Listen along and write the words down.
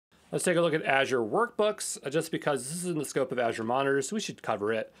Let's take a look at Azure Workbooks, just because this is in the scope of Azure Monitor, so we should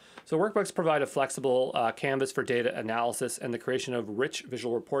cover it. So Workbooks provide a flexible canvas for data analysis and the creation of rich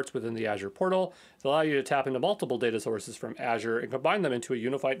visual reports within the Azure portal. They allow you to tap into multiple data sources from Azure and combine them into a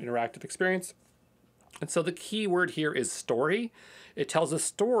unified interactive experience. And so the key word here is story. It tells a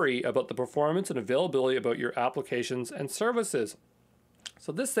story about the performance and availability about your applications and services.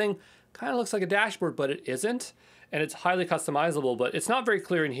 So this thing kind of looks like a dashboard, but it isn't. And it's highly customizable, but it's not very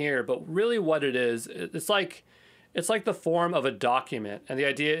clear in here. But really what it is, it's like the form of a document. And the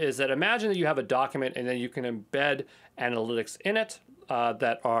idea is that imagine that you have a document and then you can embed analytics in it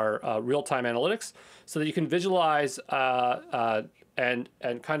that are real-time analytics so that you can visualize and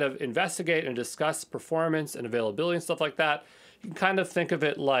kind of investigate and discuss performance and availability and stuff like that. You can kind of think of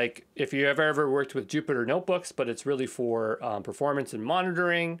it like if you ever worked with Jupyter Notebooks, but it's really for performance and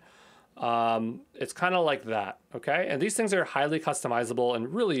monitoring. It's kind of like that, okay? And these things are highly customizable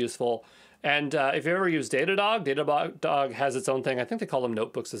and really useful. And if you ever use Datadog has its own thing. I think they call them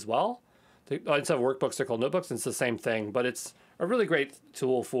notebooks as well. Instead of workbooks, they're called notebooks, and it's the same thing. But it's a really great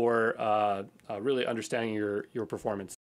tool for really understanding your performance.